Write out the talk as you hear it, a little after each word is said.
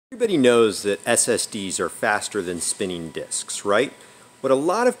Everybody knows that SSDs are faster than spinning disks, right? What a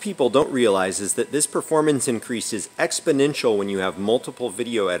lot of people don't realize is that this performance increase is exponential when you have multiple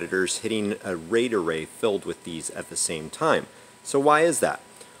video editors hitting a RAID array filled with these at the same time. So why is that?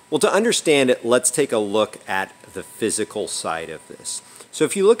 Well, to understand it, let's take a look at the physical side of this. So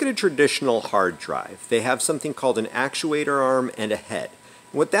if you look at a traditional hard drive, they have something called an actuator arm and a head.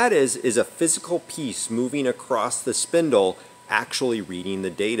 What that is a physical piece moving across the spindle actually reading the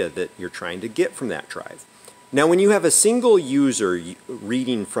data that you're trying to get from that drive. Now when you have a single user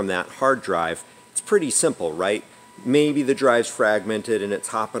reading from that hard drive, it's pretty simple, right? Maybe the drive's fragmented and it's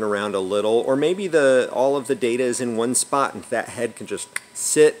hopping around a little, or maybe all of the data is in one spot and that head can just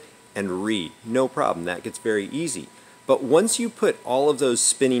sit and read. No problem, that gets very easy. But once you put all of those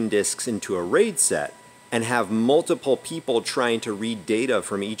spinning disks into a RAID set and have multiple people trying to read data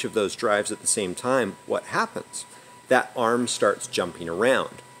from each of those drives at the same time, what happens? That arm starts jumping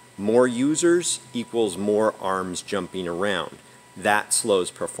around. More users equals more arms jumping around. That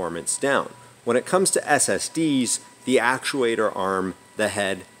slows performance down. When it comes to SSDs, the actuator arm, the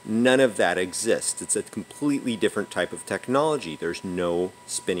head, none of that exists. It's a completely different type of technology. There's no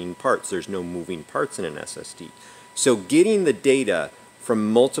spinning parts. There's no moving parts in an SSD. So getting the data from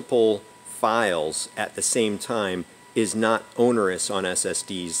multiple files at the same time is not onerous on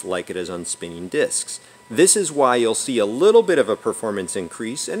SSDs like it is on spinning disks. This is why you'll see a little bit of a performance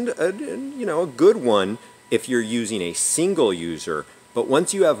increase and a good one if you're using a single user. But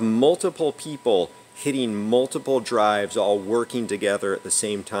once you have multiple people hitting multiple drives all working together at the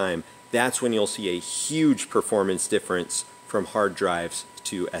same time, that's when you'll see a huge performance difference from hard drives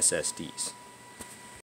to SSDs.